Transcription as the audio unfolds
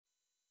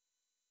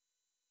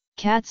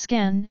CAT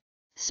scan,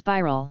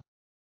 spiral.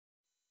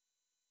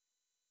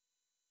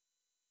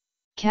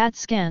 CAT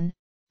scan,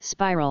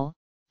 spiral,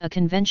 a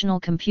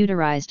conventional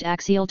computerized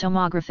axial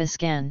tomography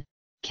scan,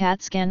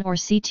 CAT scan or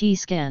CT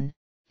scan,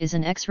 is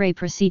an X-ray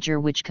procedure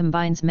which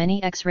combines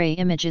many X-ray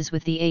images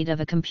with the aid of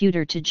a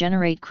computer to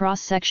generate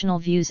cross-sectional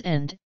views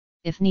and,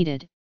 if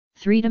needed,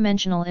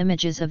 three-dimensional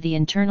images of the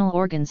internal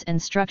organs and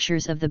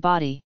structures of the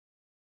body.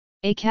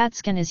 A CAT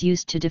scan is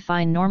used to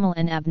define normal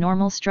and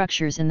abnormal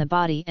structures in the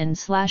body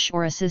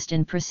and/or assist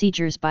in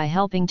procedures by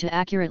helping to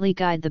accurately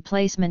guide the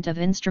placement of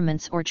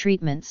instruments or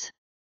treatments.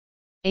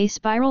 A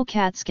spiral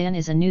CAT scan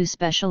is a new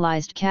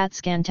specialized CAT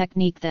scan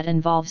technique that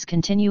involves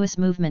continuous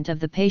movement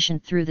of the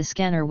patient through the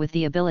scanner with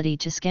the ability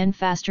to scan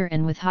faster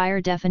and with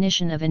higher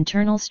definition of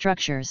internal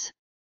structures.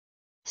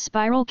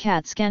 Spiral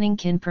CAT scanning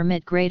can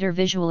permit greater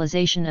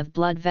visualization of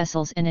blood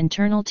vessels and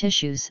internal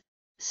tissues,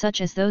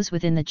 such as those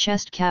within the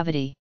chest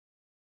cavity.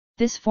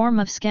 This form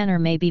of scanner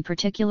may be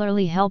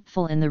particularly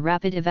helpful in the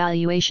rapid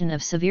evaluation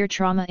of severe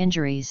trauma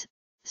injuries,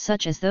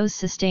 such as those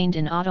sustained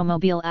in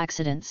automobile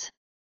accidents.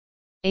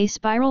 A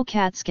spiral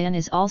CAT scan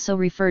is also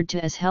referred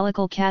to as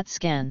helical CAT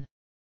scan.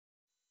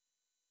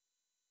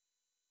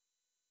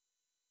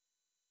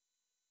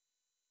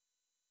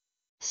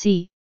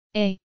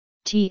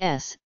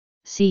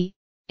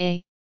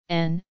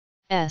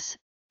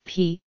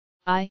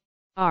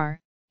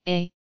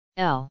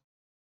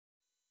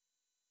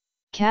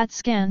 CAT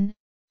scan,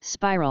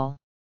 spiral.